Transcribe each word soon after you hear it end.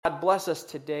bless us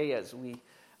today as we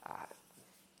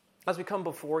come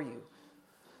before you.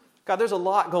 God, there's a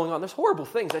lot going on. There's horrible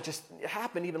things that just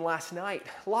happened even last night.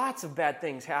 Lots of bad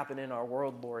things happen in our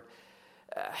world, Lord.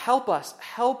 Help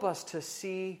us to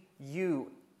see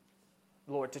you,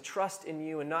 Lord, to trust in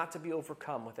you and not to be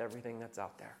overcome with everything that's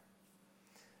out there.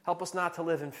 Help us not to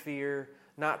live in fear,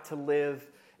 not to live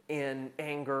in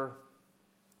anger,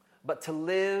 but to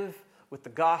live with the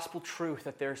gospel truth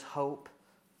that there's hope.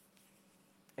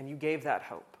 And you gave that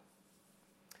hope.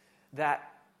 That,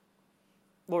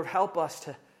 Lord, help us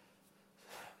to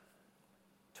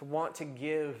want to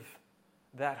give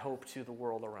that hope to the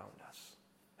world around us.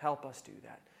 Help us do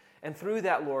that. And through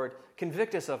that, Lord,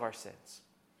 convict us of our sins.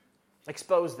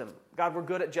 Expose them. God, we're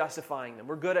good at justifying them.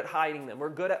 We're good at hiding them. We're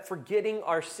good at forgetting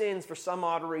our sins for some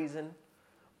odd reason.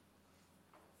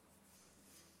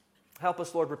 Help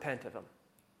us, Lord, repent of them.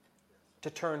 To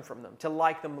turn from them. To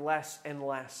like them less and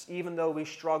less. Even though we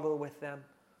struggle with them.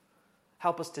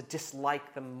 Help us to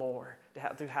dislike them more.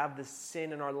 To have this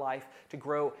sin in our life. To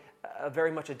grow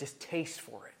very much a distaste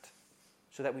for it.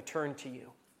 So that we turn to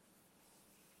you.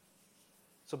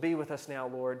 So be with us now,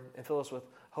 Lord, and fill us with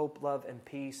hope, love, and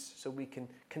peace so we can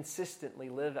consistently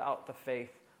live out the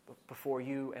faith before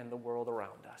you and the world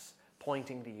around us,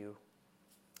 pointing to you.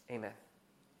 Amen.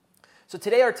 So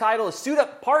today our title is Suit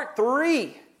Up Part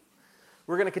 3.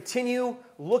 We're going to continue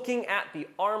looking at the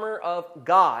armor of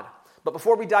God. But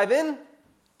before we dive in, a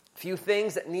few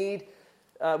things that we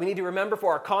need to remember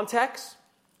for our context.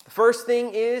 The first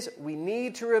thing is we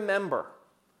need to remember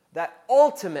that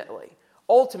ultimately,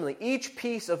 each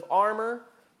piece of armor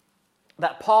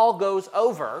that Paul goes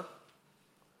over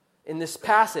in this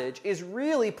passage is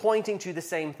really pointing to the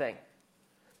same thing.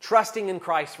 Trusting in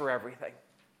Christ for everything.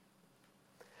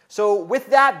 So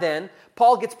with that then,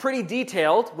 Paul gets pretty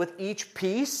detailed with each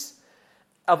piece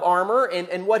of armor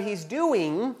and what he's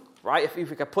doing, right? If we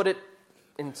could put it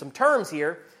in some terms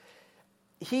here,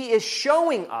 he is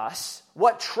showing us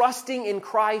what trusting in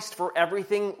Christ for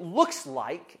everything looks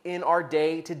like in our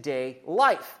day-to-day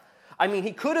life. I mean,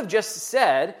 he could have just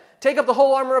said, take up the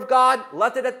whole armor of God,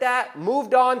 left it at that,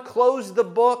 moved on, closed the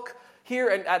book here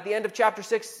and at the end of chapter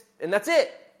 6, and that's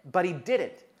it. But he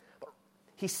didn't.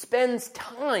 He spends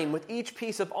time with each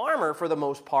piece of armor for the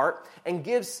most part and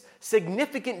gives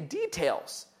significant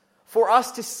details for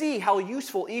us to see how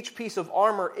useful each piece of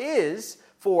armor is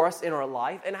for us in our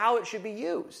life and how it should be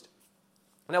used.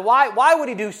 Now, why would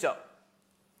he do so?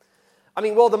 I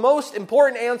mean, well, the most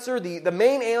important answer, the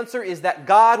main answer is that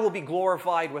God will be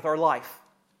glorified with our life.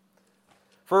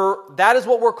 For that is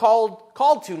what we're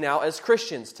called to now as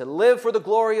Christians, to live for the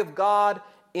glory of God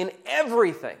in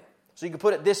everything. So you can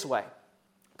put it this way.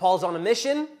 Paul's on a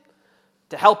mission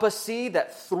to help us see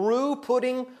that through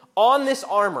putting on this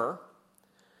armor,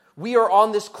 we are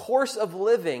on this course of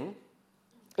living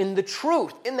in the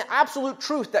truth, in the absolute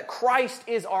truth that Christ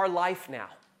is our life now.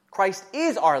 Christ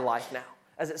is our life now,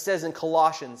 as it says in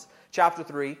Colossians chapter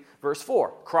 3, verse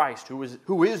 4. Christ,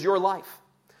 who is your life.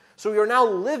 So we are now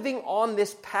living on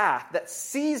this path that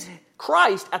sees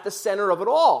Christ at the center of it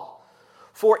all.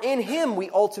 For in Him we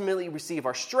ultimately receive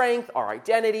our strength, our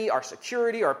identity, our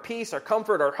security, our peace, our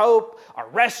comfort, our hope, our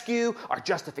rescue, our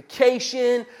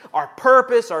justification, our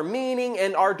purpose, our meaning,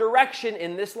 and our direction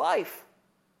in this life.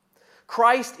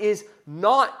 Christ is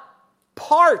not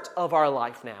part of our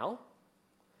life now.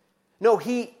 No,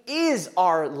 He is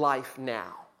our life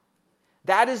now.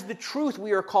 That is the truth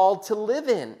we are called to live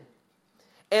in.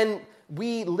 And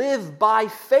we live by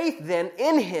faith then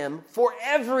in Him for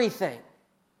everything.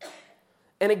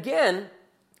 And again,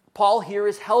 Paul here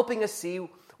is helping us see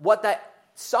what that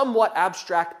somewhat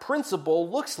abstract principle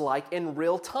looks like in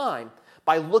real time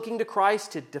by looking to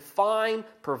Christ to define,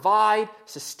 provide,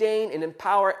 sustain, and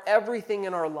empower everything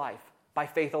in our life by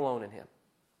faith alone in Him.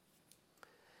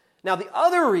 Now, the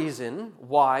other reason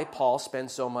why Paul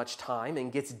spends so much time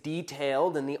and gets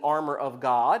detailed in the armor of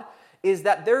God is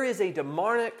that there is a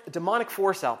demonic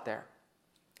force out there,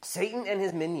 Satan and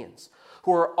his minions,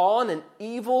 who are on an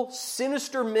evil,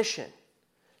 sinister mission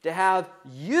to have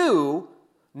you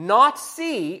not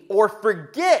see or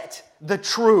forget the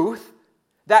truth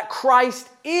that Christ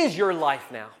is your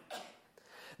life now.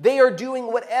 They are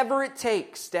doing whatever it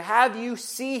takes to have you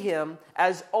see Him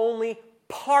as only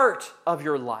part of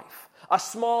your life, a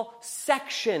small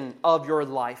section of your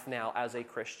life now as a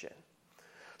Christian.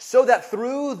 So that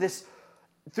through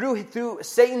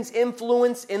Satan's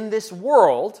influence in this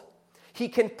world, he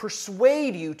can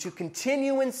persuade you to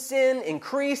continue in sin,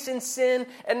 increase in sin,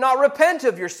 and not repent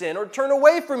of your sin or turn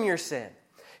away from your sin.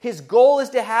 His goal is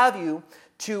to have you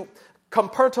to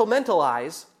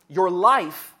compartmentalize your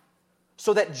life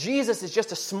so that Jesus is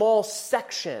just a small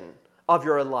section of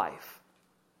your life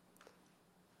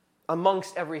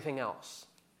amongst everything else.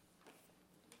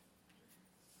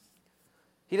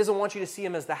 He doesn't want you to see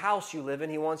him as the house you live in.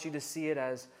 He wants you to see it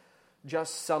as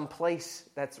just some place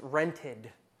that's rented,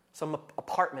 some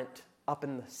apartment up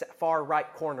in the far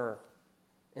right corner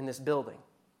in this building.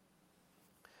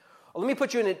 Well, let me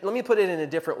put it in a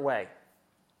different way.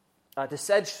 To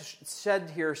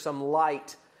shed here some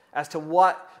light as to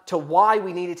why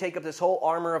we need to take up this whole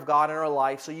armor of God in our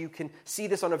life, so you can see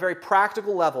this on a very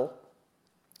practical level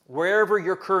wherever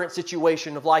your current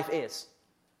situation of life is.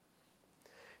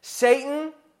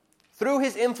 Satan, through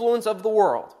his influence of the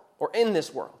world, or in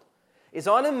this world, is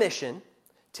on a mission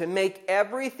to make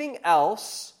everything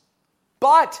else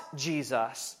but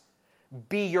Jesus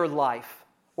be your life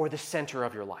or the center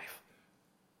of your life.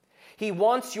 He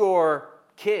wants your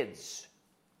kids,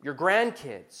 your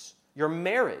grandkids, your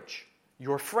marriage,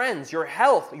 your friends, your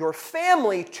health, your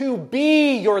family to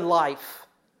be your life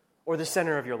or the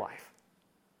center of your life.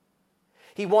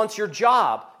 He wants your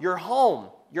job, your home,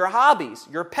 your hobbies,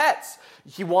 your pets.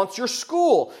 He wants your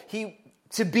school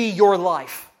to be your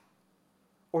life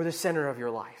or the center of your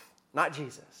life, not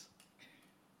Jesus.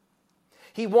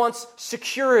 He wants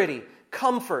security,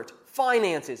 comfort,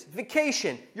 finances,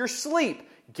 vacation, your sleep,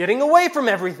 getting away from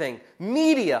everything,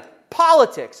 media,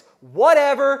 politics,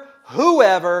 whatever,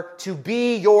 whoever, to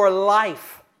be your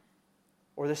life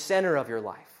or the center of your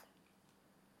life.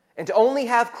 And to only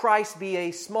have Christ be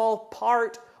a small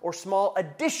part or small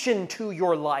addition to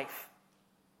your life.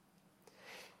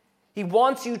 He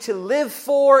wants you to live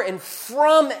for and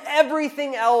from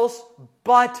everything else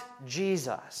but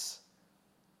Jesus.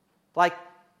 Like,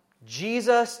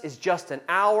 Jesus is just an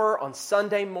hour on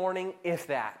Sunday morning, if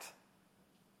that.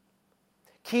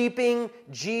 Keeping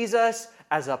Jesus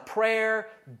as a prayer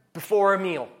before a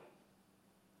meal.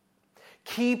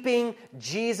 Keeping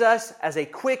Jesus as a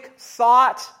quick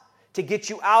thought to get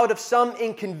you out of some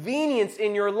inconvenience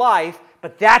in your life,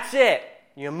 but that's it.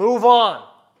 You move on.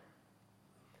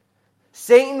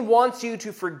 Satan wants you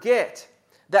to forget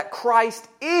that Christ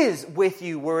is with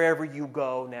you wherever you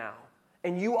go now,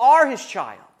 and you are his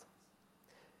child,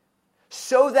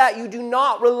 so that you do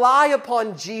not rely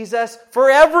upon Jesus for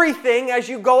everything as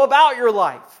you go about your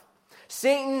life.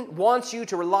 Satan wants you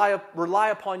to rely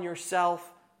upon yourself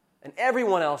and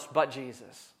everyone else but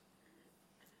Jesus.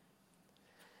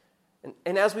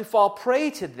 And as we fall prey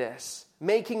to this,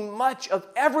 making much of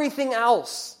everything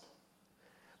else,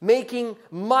 making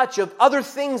much of other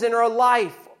things in our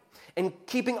life, and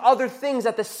keeping other things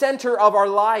at the center of our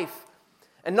life,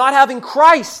 and not having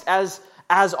Christ as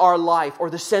our life or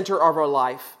the center of our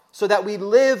life, so that we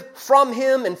live from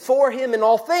him and for him in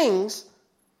all things,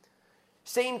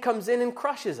 Satan comes in and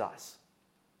crushes us.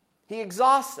 He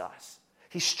exhausts us.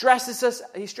 He stresses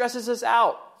us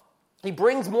out. He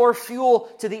brings more fuel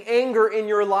to the anger in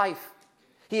your life.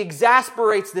 He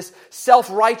exasperates this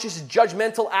self-righteous,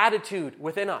 judgmental attitude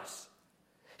within us.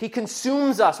 He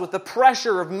consumes us with the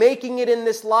pressure of making it in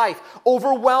this life,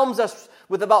 overwhelms us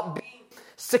with about being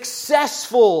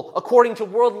successful according to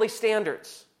worldly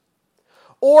standards.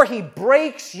 Or he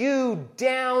breaks you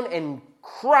down and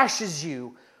crushes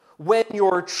you when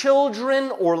your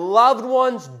children or loved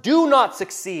ones do not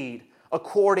succeed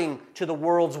according to the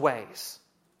world's ways.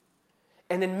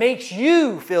 And then makes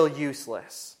you feel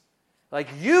useless, like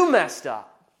you messed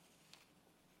up.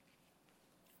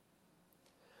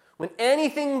 When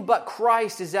anything but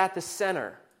Christ is at the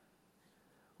center,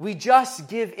 we just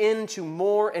give in to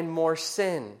more and more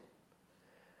sin.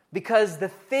 Because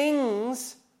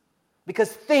things,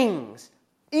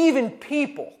 even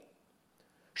people,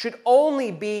 should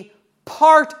only be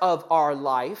part of our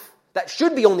life, that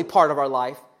should be only part of our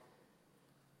life,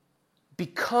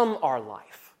 become our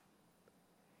life.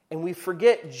 And we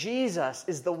forget Jesus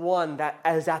is the one that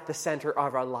is at the center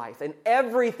of our life. And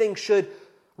everything should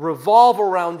revolve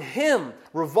around him,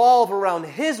 revolve around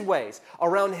his ways,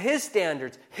 around his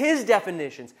standards, his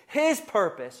definitions, his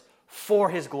purpose for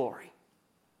his glory.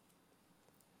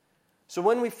 So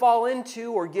when we fall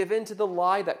into or give into the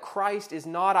lie that Christ is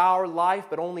not our life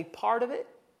but only part of it,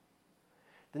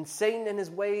 then Satan and his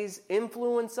ways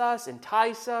influence us,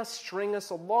 entice us, string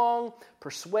us along,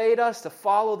 persuade us to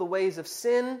follow the ways of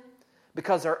sin,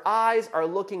 because our eyes are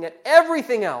looking at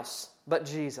everything else but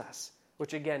Jesus,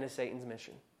 which again is Satan's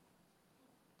mission.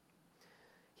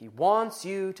 He wants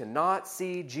you to not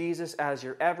see Jesus as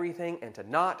your everything and to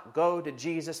not go to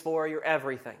Jesus for your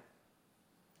everything.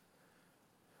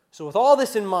 So with all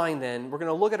this in mind then, we're going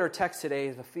to look at our text today,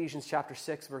 Ephesians chapter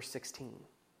 6, verse 16.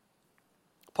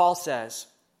 Paul says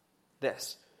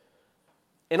this: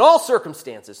 "In all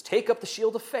circumstances, take up the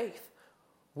shield of faith,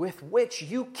 with which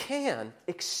you can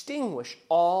extinguish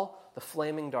all the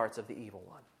flaming darts of the evil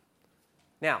one.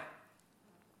 Now,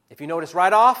 if you notice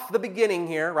right off the beginning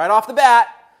here, right off the bat,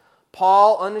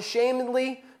 Paul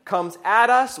unashamedly comes at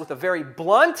us with a very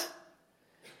blunt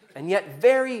and yet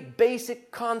very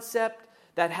basic concept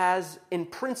that has, in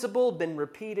principle, been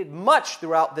repeated much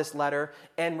throughout this letter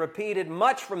and repeated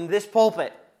much from this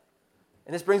pulpit.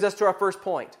 And this brings us to our first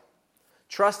point.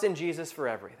 Trust in Jesus for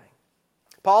everything.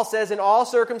 Paul says, in all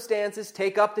circumstances,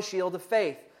 take up the shield of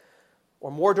faith.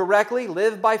 Or more directly,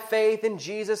 live by faith in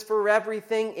Jesus for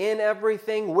everything, in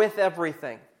everything, with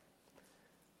everything.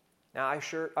 Now,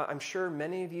 I'm sure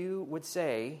many of you would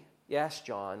say, yes,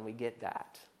 John, we get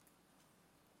that.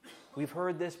 We've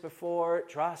heard this before,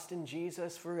 trust in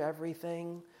Jesus for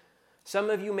everything. Some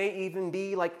of you may even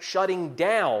be like shutting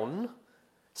down,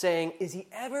 saying, is he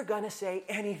ever going to say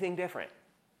anything different?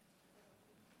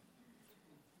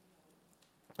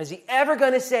 Is he ever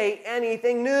going to say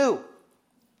anything new?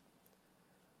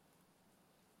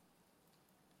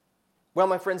 Well,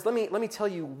 my friends, let me tell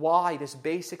you why this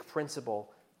basic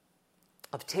principle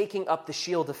of taking up the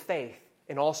shield of faith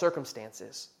in all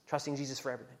circumstances, trusting Jesus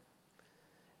for everything,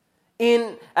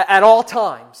 at all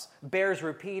times, bears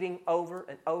repeating over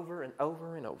and over and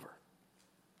over and over.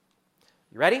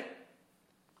 You ready?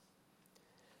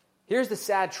 Here's the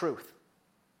sad truth.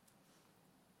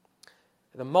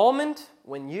 The moment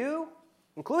when you,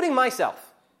 including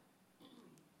myself,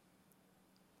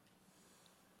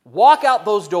 walk out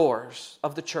those doors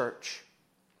of the church,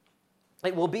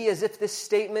 it will be as if this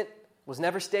statement was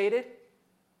never stated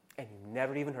and you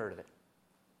never even heard of it.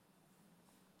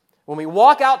 When we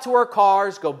walk out to our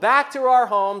cars, go back to our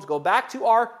homes, go back to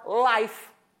our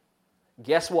life,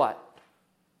 guess what?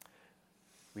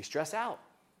 We stress out.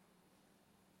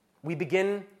 We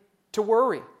begin to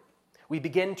worry. We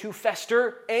begin to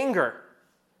fester anger,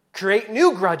 create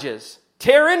new grudges,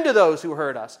 tear into those who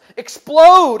hurt us,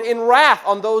 explode in wrath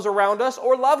on those around us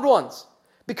or loved ones,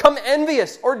 become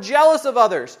envious or jealous of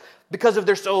others because of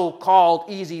their so-called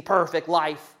easy, perfect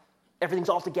life. Everything's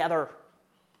all together.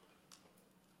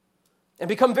 And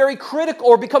become very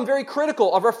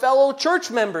critical of our fellow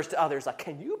church members to others. Like,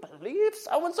 can you believe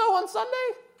so-and-so on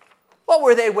Sunday? What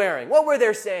were they wearing? What were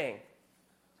they saying?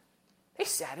 They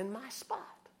sat in my spot.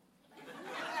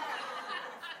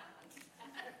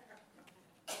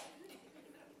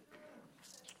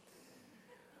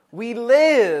 We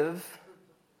live,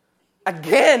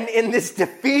 again, in this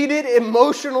defeated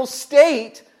emotional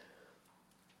state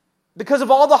because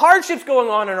of all the hardships going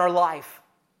on in our life.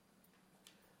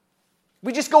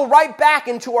 We just go right back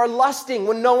into our lusting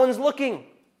when no one's looking.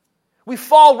 We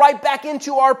fall right back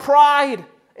into our pride,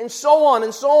 and so on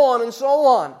and so on and so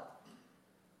on.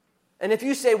 And if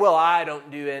you say, well, I don't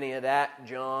do any of that,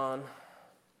 John.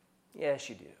 Yes,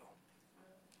 you do.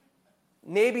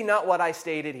 Maybe not what I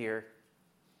stated here.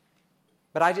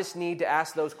 But I just need to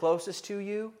ask those closest to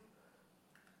you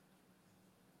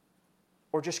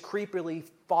or just creepily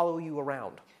follow you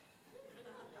around.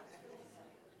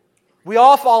 We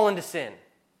all fall into sin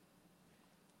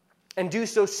and do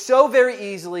so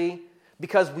very easily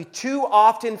because we too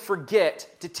often forget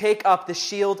to take up the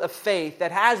shield of faith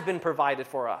that has been provided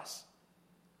for us.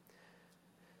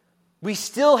 We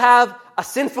still have a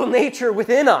sinful nature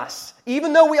within us.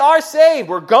 Even though we are saved,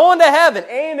 we're going to heaven.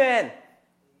 Amen.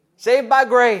 Saved by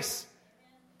grace.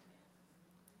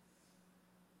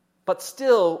 But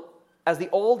still, as the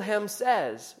old hymn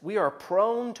says, we are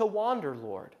prone to wander,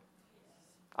 Lord.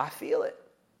 I feel it.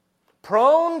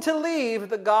 Prone to leave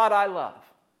the God I love.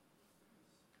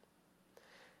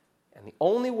 And the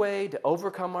only way to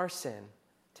overcome our sin,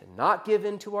 to not give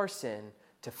in to our sin,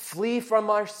 to flee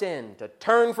from our sin, to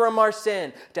turn from our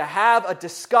sin, to have a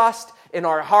disgust in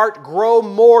our heart grow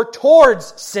more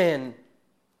towards sin,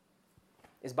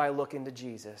 is by looking to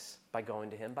Jesus, by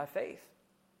going to Him by faith.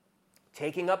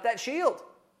 Taking up that shield.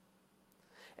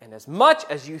 And as much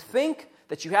as you think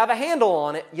that you have a handle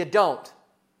on it, you don't.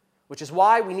 Which is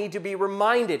why we need to be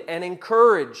reminded and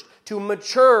encouraged to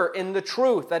mature in the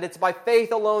truth that it's by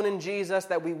faith alone in Jesus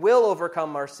that we will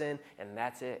overcome our sin, and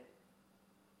that's it.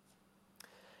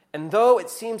 And though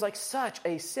it seems like such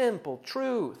a simple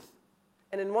truth,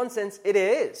 and in one sense it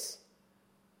is.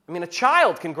 I mean, a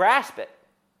child can grasp it.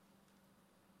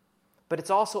 But it's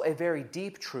also a very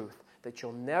deep truth that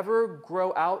you'll never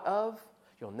grow out of,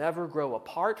 you'll never grow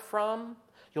apart from,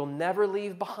 you'll never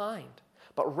leave behind.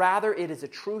 But rather it is a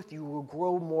truth you will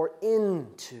grow more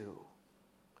into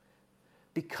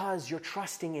because you're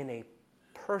trusting in a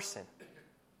person.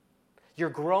 You're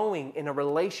growing in a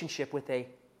relationship with a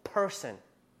person,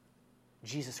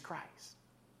 Jesus Christ.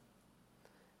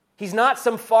 He's not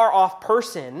some far-off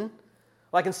person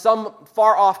like in some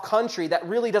far-off country that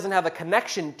really doesn't have a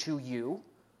connection to you.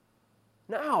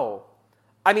 No.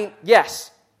 I mean,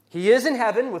 yes, he is in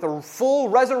heaven with a full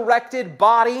resurrected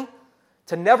body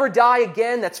to never die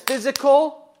again. That's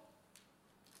physical.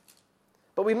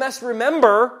 But we must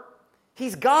remember,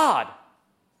 he's God.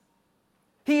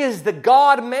 He is the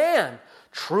God-man,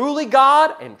 truly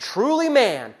God and truly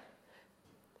man.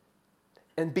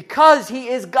 And because he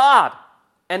is God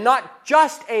and not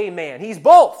just a man, he's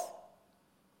both,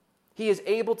 he is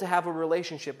able to have a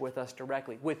relationship with us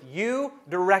directly, with you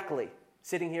directly,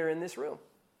 sitting here in this room,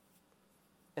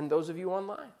 and those of you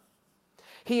online.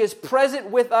 He is present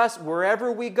with us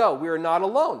wherever we go. We are not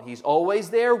alone. He's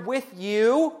always there with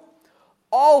you,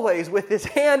 always with his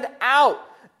hand out,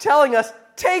 telling us,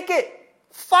 take it,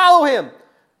 follow him,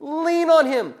 lean on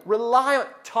him, rely on,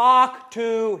 talk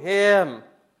to him,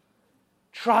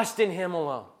 trust in him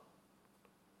alone.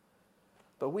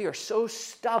 But we are so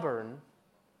stubborn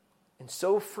and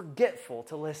so forgetful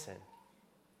to listen.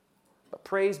 But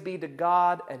praise be to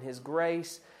God and his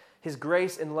grace. His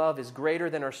grace and love is greater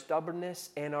than our stubbornness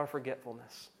and our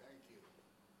forgetfulness.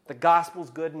 The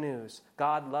gospel's good news.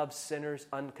 God loves sinners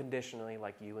unconditionally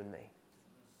like you and me.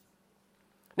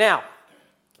 Now,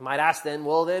 you might ask then,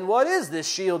 well then, what is this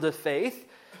shield of faith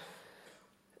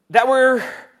that we're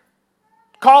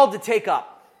called to take up?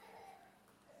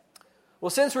 Well,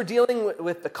 since we're dealing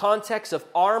with the context of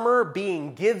armor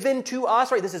being given to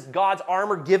us, right? This is God's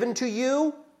armor given to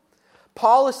you.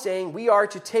 Paul is saying we are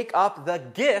to take up the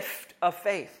gift of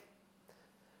faith.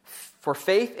 For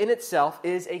faith in itself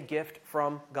is a gift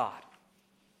from God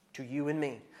to you and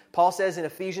me. Paul says in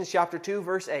Ephesians chapter 2,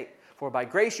 verse 8, for by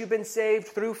grace you've been saved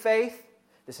through faith.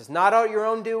 This is not out your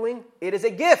own doing. It is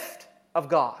a gift of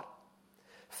God.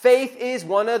 Faith is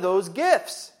one of those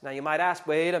gifts. Now you might ask,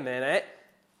 wait a minute.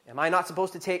 Am I not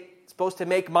supposed to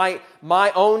make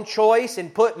my own choice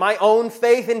and put my own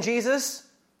faith in Jesus?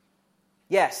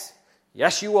 Yes.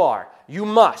 Yes, you are. You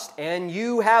must. And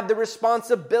you have the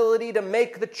responsibility to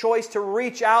make the choice to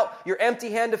reach out your empty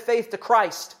hand of faith to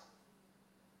Christ.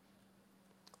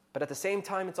 But at the same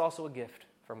time, it's also a gift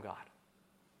from God.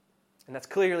 And that's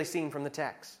clearly seen from the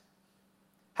text.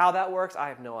 How that works, I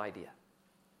have no idea.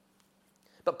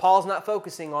 But Paul's not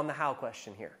focusing on the how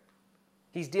question here.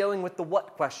 He's dealing with the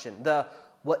what question, the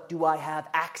what do I have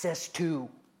access to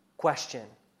question.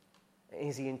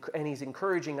 And he's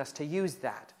encouraging us to use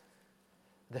that.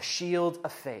 The shield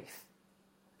of faith.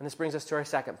 And this brings us to our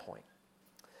second point.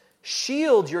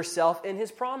 Shield yourself in his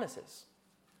promises.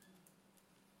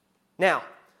 Now,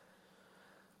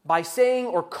 by saying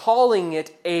or calling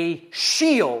it a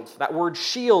shield, that word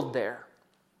shield there,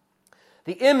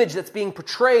 the image that's being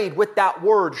portrayed with that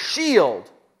word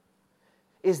shield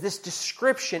is this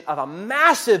description of a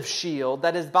massive shield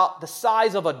that is about the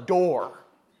size of a door.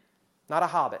 Not a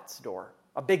hobbit's door,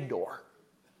 a big door.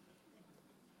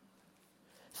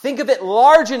 Think of it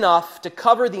large enough to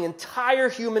cover the entire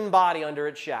human body under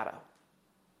its shadow.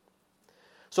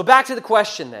 So back to the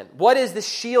question then. What is the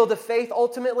shield of faith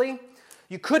ultimately?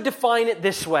 You could define it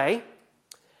this way.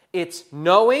 It's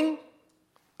knowing,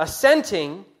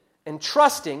 assenting, and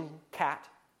trusting,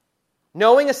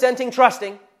 knowing, assenting,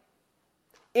 trusting,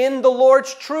 in the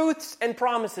Lord's truths and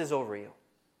promises over you.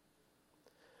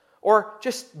 Or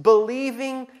just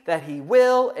believing that he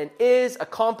will and is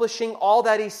accomplishing all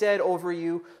that he said over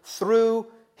you through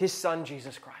his Son,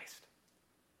 Jesus Christ.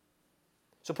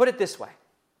 So put it this way.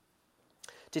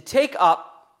 To take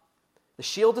up the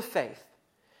shield of faith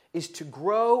is to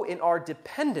grow in our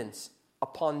dependence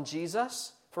upon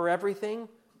Jesus for everything,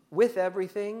 with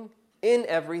everything, in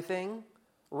everything,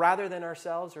 rather than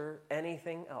ourselves or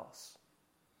anything else.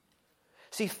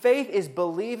 See, faith is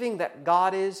believing that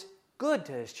God is good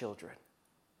to his children,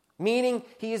 meaning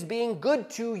he is being good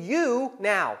to you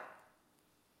now.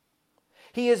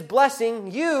 He is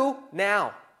blessing you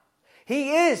now.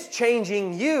 He is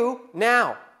changing you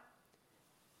now.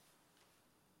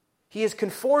 He is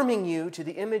conforming you to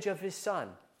the image of his Son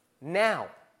now.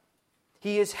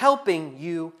 He is helping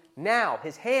you now.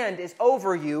 His hand is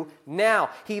over you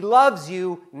now. He loves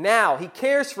you now. He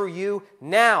cares for you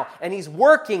now. And he's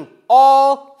working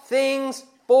all things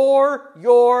for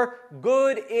your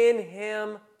good in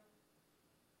him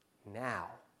now.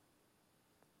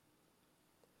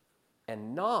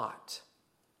 And not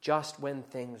just when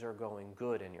things are going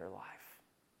good in your life.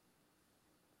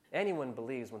 Anyone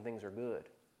believes when things are good.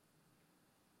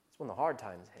 It's when the hard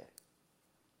times hit.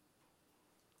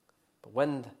 But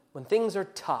when things are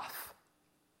tough,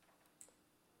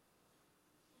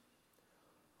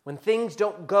 when things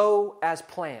don't go as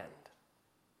planned,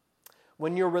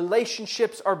 when your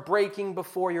relationships are breaking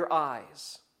before your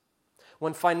eyes,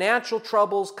 when financial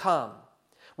troubles come,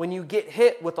 when you get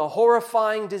hit with a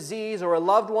horrifying disease or a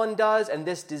loved one does, and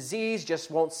this disease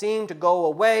just won't seem to go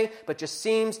away, but just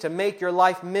seems to make your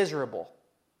life miserable.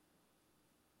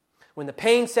 When the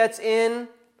pain sets in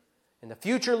and the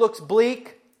future looks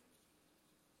bleak,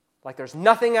 like there's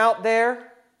nothing out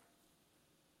there,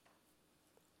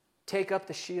 take up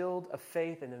the shield of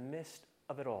faith in the midst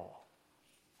of it all.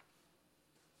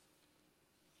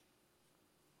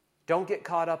 Don't get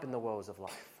caught up in the woes of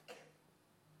life.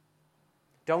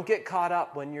 Don't get caught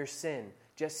up when your sin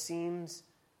just seems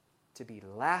to be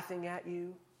laughing at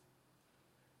you,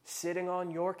 sitting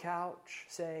on your couch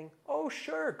saying, "Oh,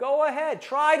 sure, go ahead,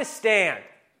 try to stand.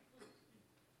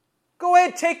 Go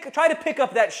ahead, try to pick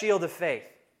up that shield of faith.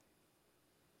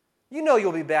 You know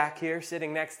you'll be back here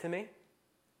sitting next to me.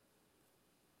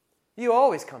 You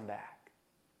always come back.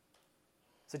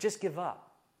 So just give up.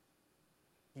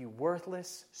 You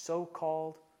worthless,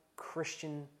 so-called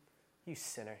Christian, you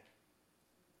sinner."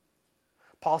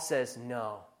 Paul says,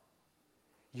 no.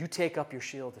 You take up your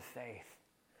shield of faith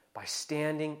by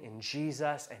standing in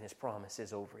Jesus and His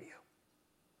promises over you.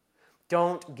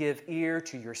 Don't give ear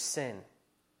to your sin.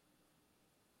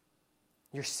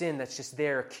 Your sin that's just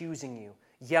there accusing you,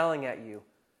 yelling at you,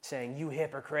 saying, "You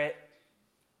hypocrite."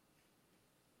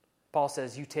 Paul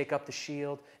says you take up the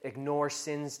shield, ignore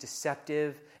sin's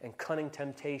deceptive and cunning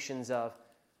temptations of,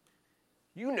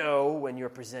 you know when you're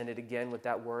presented again with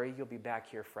that worry, you'll be back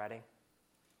here fretting.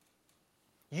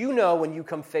 You know when you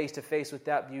come face to face with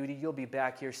that beauty, you'll be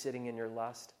back here sitting in your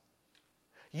lust.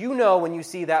 You know when you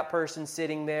see that person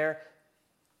sitting there,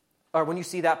 or when you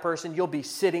see that person, you'll be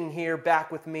sitting here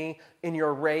back with me in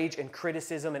your rage and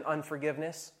criticism and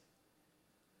unforgiveness.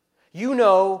 You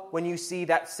know when you see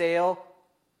that sale,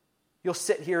 you'll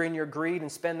sit here in your greed and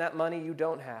spend that money you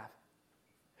don't have.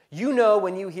 You know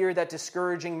when you hear that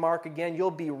discouraging mark again,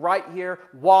 you'll be right here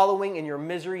wallowing in your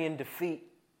misery and defeat.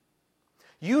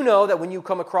 You know that when you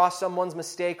come across someone's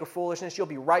mistake or foolishness, you'll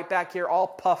be right back here all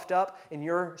puffed up in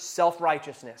your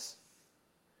self-righteousness.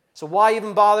 So why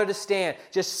even bother to stand?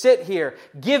 Just sit here,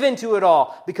 give into it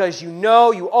all, because you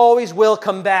know you always will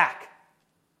come back.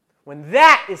 When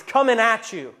that is coming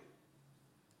at you,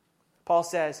 Paul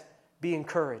says, be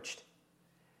encouraged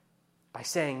by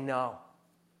saying no.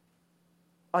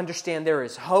 Understand there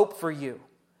is hope for you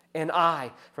and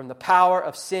I from the power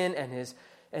of sin and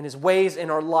his ways in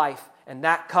our life. And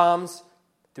that comes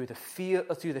through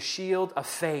the shield of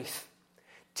faith.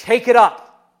 Take it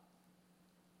up.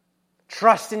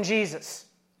 Trust in Jesus.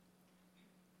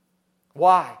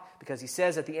 Why? Because he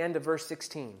says at the end of verse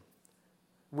 16,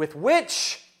 with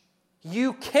which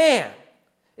you can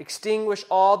extinguish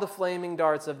all the flaming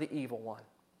darts of the evil one.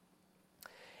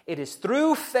 It is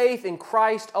through faith in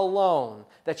Christ alone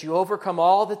that you overcome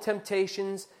all the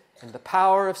temptations and the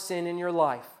power of sin in your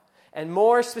life. And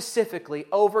more specifically,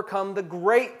 overcome the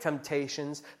great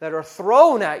temptations that are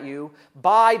thrown at you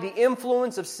by the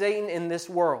influence of Satan in this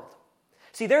world.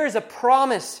 See, there is a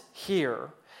promise here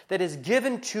that is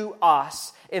given to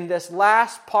us in this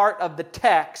last part of the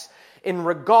text in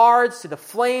regards to the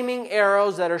flaming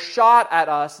arrows that are shot at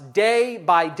us day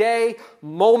by day,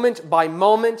 moment by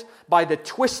moment, by the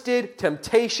twisted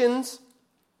temptations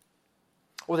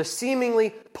or the seemingly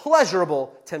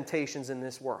pleasurable temptations in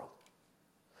this world.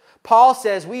 Paul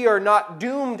says we are not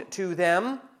doomed to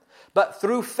them, but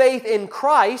through faith in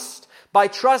Christ, by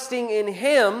trusting in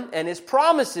Him and His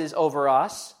promises over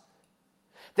us,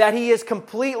 that He has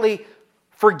completely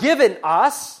forgiven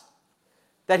us,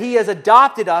 that He has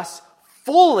adopted us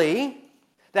fully,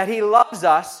 that He loves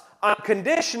us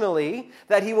unconditionally,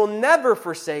 that He will never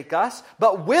forsake us,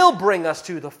 but will bring us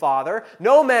to the Father,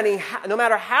 no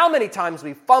matter how many times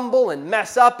we fumble and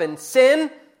mess up and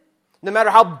sin, no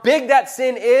matter how big that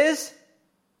sin is.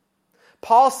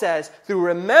 Paul says, through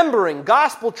remembering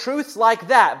gospel truths like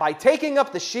that, by taking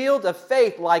up the shield of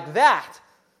faith like that,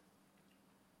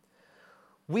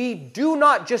 we do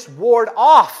not just ward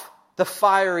off the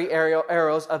fiery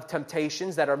arrows of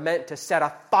temptations that are meant to set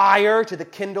a fire to the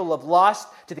kindle of lust,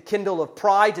 to the kindle of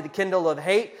pride, to the kindle of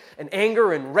hate and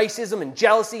anger and racism and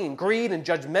jealousy and greed and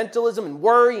judgmentalism and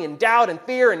worry and doubt and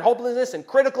fear and hopelessness and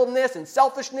criticalness and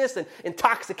selfishness and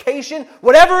intoxication,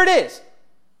 whatever it is.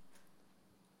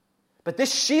 But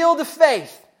this shield of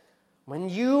faith, when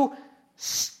you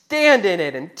stand in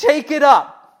it and take it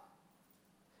up,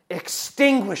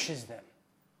 extinguishes them.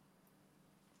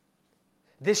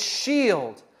 This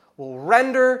shield will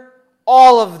render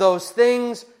all of those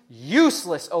things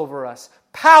useless over us,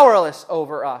 powerless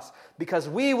over us, because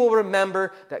we will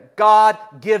remember that God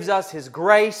gives us His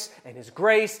grace, and His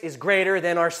grace is greater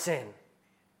than our sin.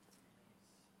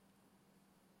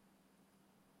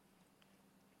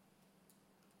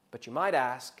 But you might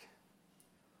ask,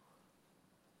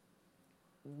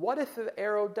 what if the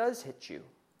arrow does hit you?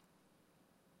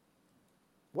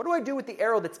 What do I do with the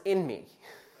arrow that's in me?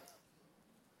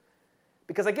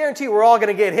 Because I guarantee we're all going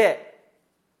to get hit.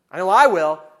 I know I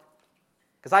will,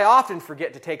 because I often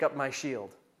forget to take up my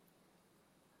shield.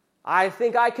 I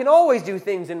think I can always do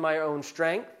things in my own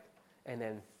strength, and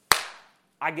then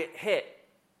I get hit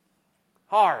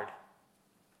hard.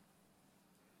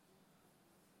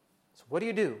 So what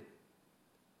do?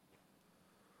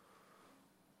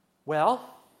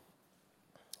 Well,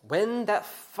 when that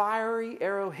fiery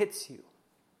arrow hits you,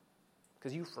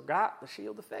 because you forgot the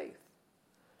shield of faith,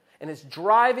 and it's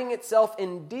driving itself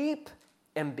in deep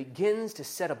and begins to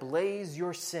set ablaze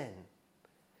your sin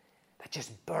that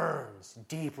just burns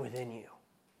deep within you.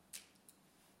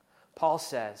 Paul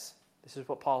says, this is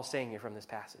what Paul's saying here from this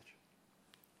passage.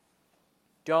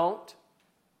 Don't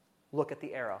look at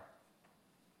the arrow.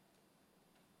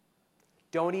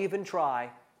 Don't even try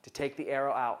to take the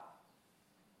arrow out.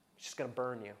 It's just going to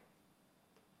burn you.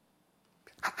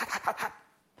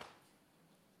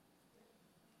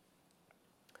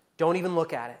 Don't even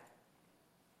look at it.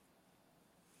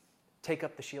 Take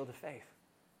up the shield of faith.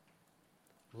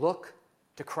 Look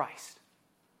to Christ.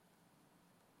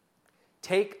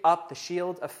 Take up the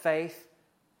shield of faith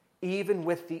even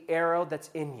with the arrow that's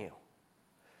in you.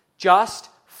 Just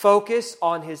focus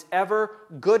on His ever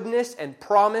goodness and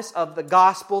promise of the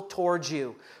gospel towards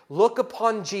you. Look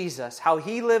upon Jesus, how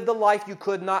He lived the life you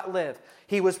could not live.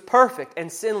 He was perfect and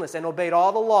sinless and obeyed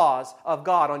all the laws of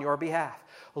God on your behalf.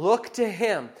 Look to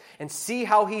Him and see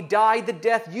how He died the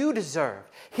death you deserved.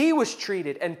 He was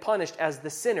treated and punished as the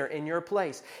sinner in your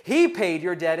place. He paid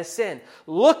your debt of sin.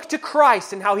 Look to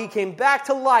Christ and how He came back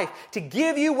to life to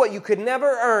give you what you could never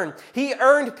earn. He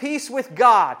earned peace with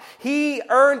God. He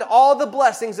earned all the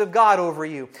blessings of God over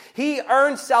you. He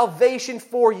earned salvation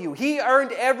for you. He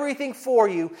earned everything for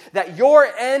you, that your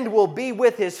end will be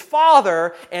with His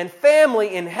Father and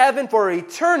family in heaven for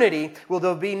eternity. Will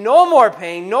there be no more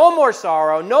pain, no more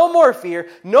sorrow, no more fear,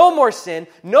 no more sin,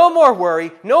 no more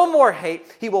worry, no more hate.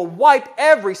 He will wipe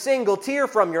every single tear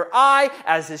from your eye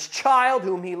as His child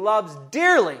whom He loves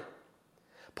dearly.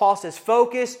 Paul says,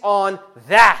 focus on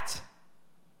that.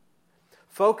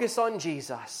 Focus on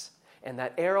Jesus. And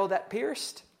that arrow that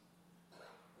pierced,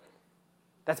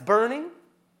 that's burning,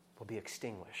 will be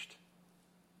extinguished.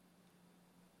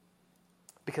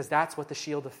 Because that's what the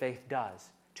shield of faith does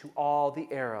to all the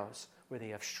arrows where they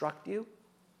have struck you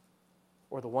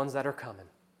or the ones that are coming.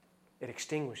 It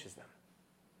extinguishes them.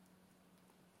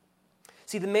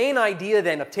 See, the main idea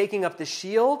then of taking up the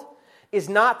shield is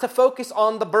not to focus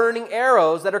on the burning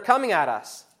arrows that are coming at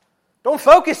us. Don't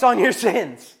focus on your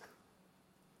sins.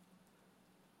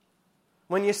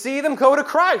 When you see them, go to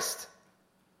Christ.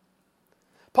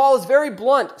 Paul is very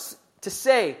blunt to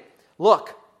say,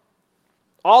 look,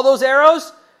 all those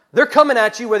arrows, they're coming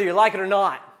at you whether you like it or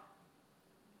not.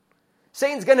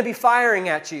 Satan's going to be firing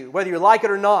at you whether you like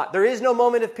it or not. There is no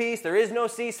moment of peace. There is no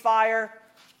ceasefire.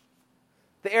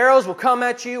 The arrows will come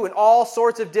at you in all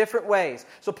sorts of different ways.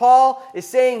 So Paul is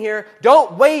saying here,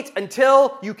 don't wait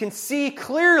until you can see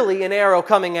clearly an arrow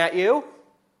coming at you.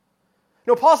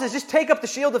 No, Paul says just take up the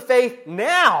shield of faith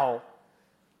now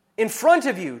in front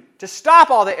of you to stop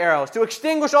all the arrows, to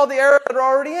extinguish all the arrows that are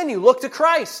already in you. Look to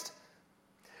Christ.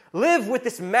 Live with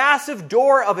this massive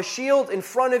door of a shield in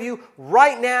front of you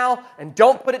right now and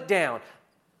don't put it down.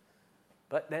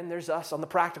 But then there's us on the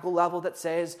practical level that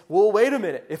says, well, wait a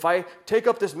minute. If I take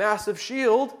up this massive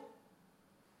shield,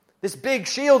 this big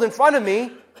shield in front of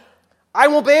me, I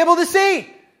won't be able to see.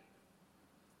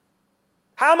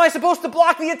 How am I supposed to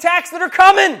block the attacks that are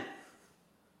coming?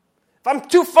 If I'm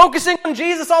too focusing on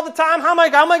Jesus all the time, how am I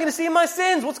going to see my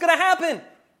sins? What's going to happen?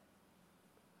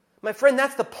 My friend,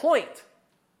 that's the point.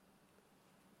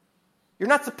 You're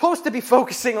not supposed to be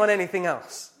focusing on anything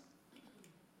else.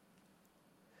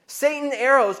 Satan's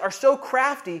arrows are so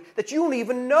crafty that you don't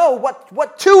even know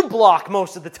what to block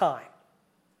most of the time.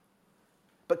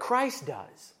 But Christ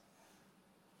does.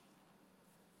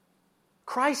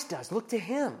 Christ does. Look to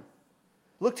Him.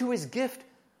 Look to His gift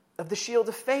of the shield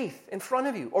of faith in front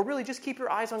of you. Or really, just keep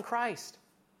your eyes on Christ.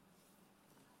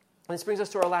 And this brings us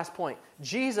to our last point.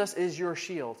 Jesus is your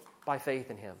shield by faith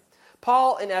in Him.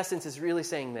 Paul, in essence, is really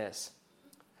saying this.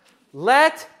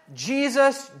 Let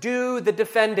Jesus do the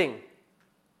defending.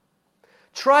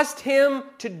 Trust Him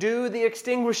to do the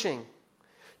extinguishing.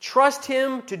 Trust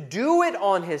Him to do it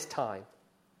on His time,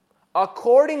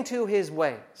 according to His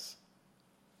ways.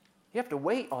 You have to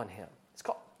wait on Him.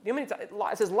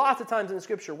 It says lots of times in the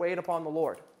Scripture, wait upon the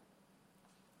Lord.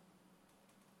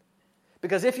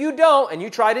 Because if you don't, and you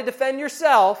try to defend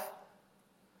yourself,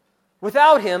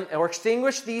 without him, or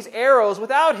extinguish these arrows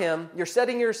without him, you're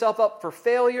setting yourself up for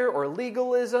failure or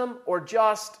legalism or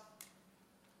just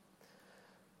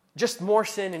more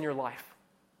sin in your life.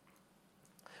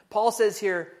 Paul says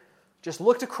here, just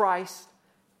look to Christ.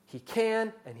 He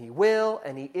can and he will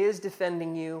and he is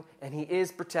defending you and he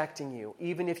is protecting you.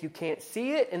 Even if you can't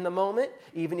see it in the moment,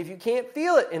 even if you can't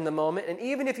feel it in the moment, and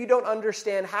even if you don't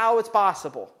understand how it's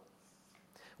possible.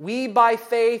 We, by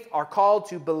faith, are called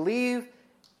to believe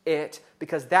it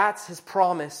because that's his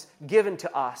promise given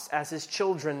to us as his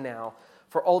children now.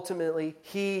 For ultimately,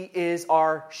 he is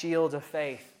our shield of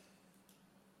faith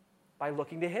by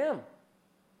looking to him.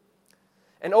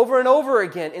 And over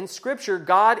again in Scripture,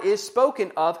 God is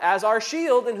spoken of as our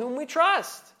shield in whom we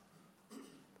trust.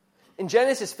 In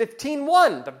Genesis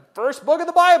 15:1, the first book of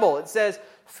the Bible, it says,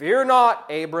 "Fear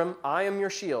not, Abram, I am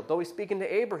your shield." Though he's speaking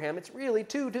to Abraham, it's really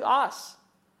to us.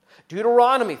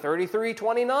 Deuteronomy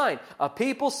 33:29, "A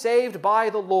people saved by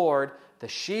the Lord, the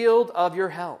shield of your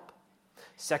help."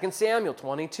 2 Samuel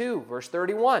 22, verse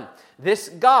 31. "This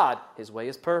God, his way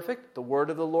is perfect, the word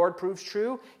of the Lord proves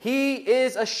true. He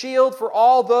is a shield for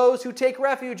all those who take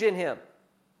refuge in him."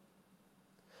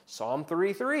 Psalm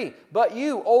 3:3. "But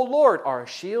you, O Lord, are a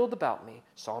shield about me."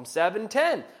 Psalm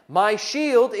 7:10. "My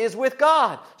shield is with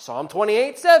God." Psalm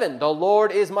 28:7. "The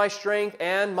Lord is my strength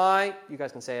and my," you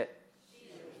guys can say it.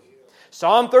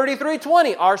 Psalm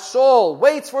 33:20. "Our soul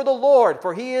waits for the Lord,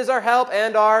 for he is our help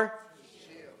and our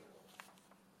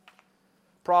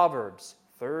Proverbs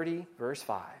 30, verse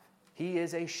 5. "He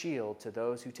is a shield to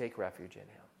those who take refuge in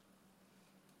him."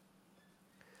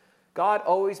 God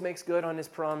always makes good on his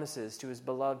promises to his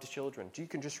beloved children. You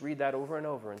can just read that over and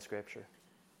over in Scripture.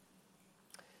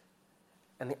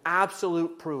 And the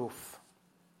absolute proof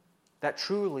that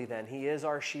truly then he is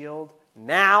our shield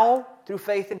now through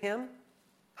faith in him,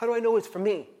 how do I know it's for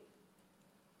me?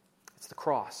 It's the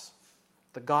cross,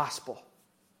 the gospel.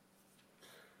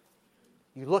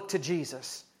 You look to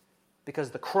Jesus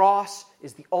because the cross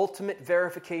is the ultimate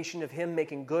verification of him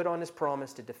making good on his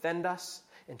promise to defend us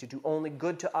and to do only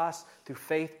good to us through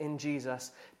faith in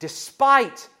Jesus,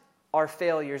 despite our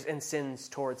failures and sins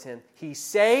towards him. He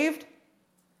saved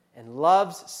and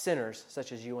loves sinners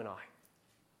such as you and I.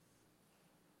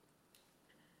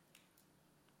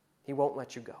 He won't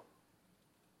let you go.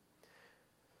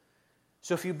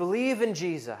 So if you believe in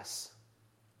Jesus,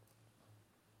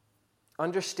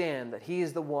 understand that he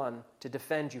is the one to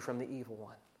defend you from the evil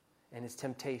one and his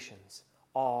temptations,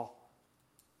 all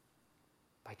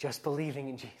by just believing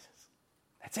in Jesus.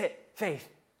 That's it. Faith.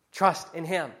 Trust in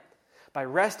him. By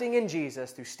resting in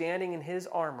Jesus through standing in his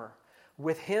armor,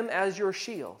 with him as your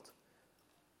shield,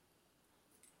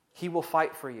 he will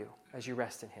fight for you as you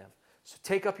rest in him. So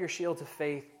take up your shield of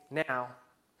faith now.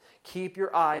 Keep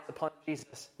your eyes upon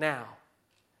Jesus now.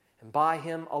 And by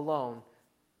him alone,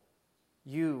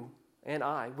 you and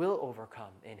I will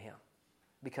overcome in him,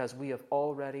 because we have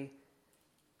already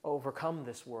overcome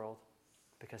this world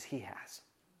because he has.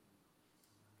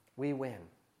 We win.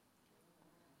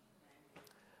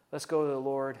 Let's go to the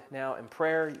Lord now in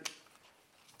prayer.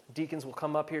 Deacons will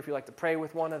come up here if you'd like to pray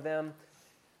with one of them.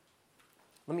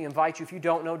 Let me invite you, if you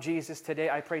don't know Jesus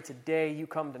today, I pray today you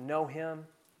come to know him.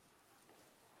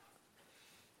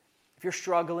 If you're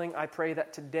struggling, I pray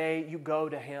that today you go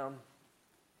to him.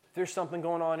 If there's something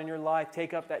going on in your life,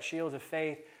 take up that shield of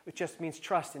faith, which just means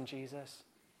trust in Jesus.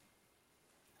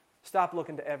 Stop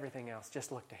looking to everything else.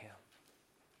 Just look to him.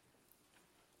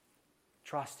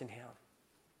 Trust in him.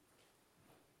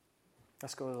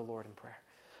 Let's go to the Lord in prayer.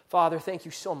 Father, thank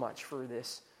you so much for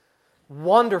this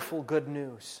wonderful good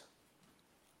news.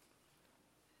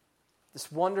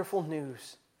 This wonderful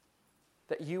news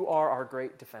that you are our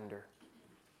great defender.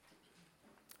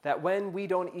 That when we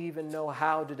don't even know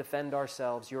how to defend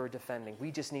ourselves, you're defending.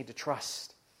 We just need to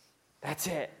trust. That's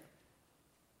it.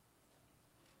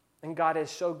 And God,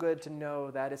 is so good to know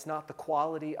that it's not the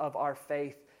quality of our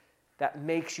faith that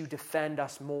makes you defend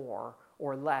us more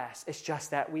or less. It's just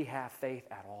that we have faith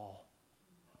at all.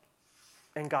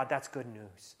 And God, that's good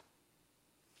news.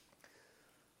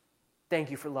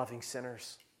 Thank you for loving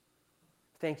sinners.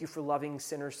 Thank you for loving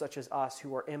sinners such as us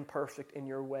who are imperfect in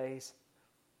your ways,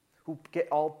 who get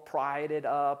all prided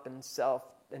up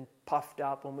and puffed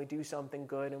up when we do something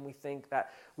good and we think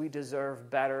that we deserve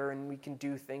better and we can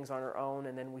do things on our own,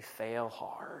 and then we fail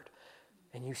hard,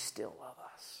 and you still love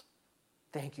us.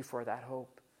 Thank you for that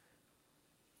hope.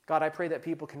 God, I pray that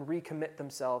people can recommit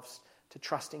themselves to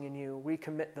trusting in you,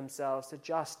 recommit themselves to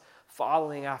just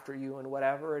following after you and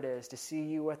whatever it is, to see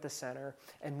you at the center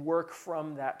and work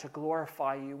from that to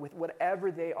glorify you with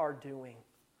whatever they are doing.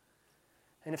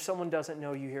 And if someone doesn't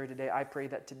know you here today, I pray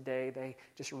that today they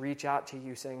just reach out to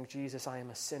you saying, Jesus, I am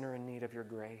a sinner in need of your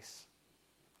grace.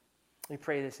 We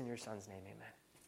pray this in your Son's name, amen.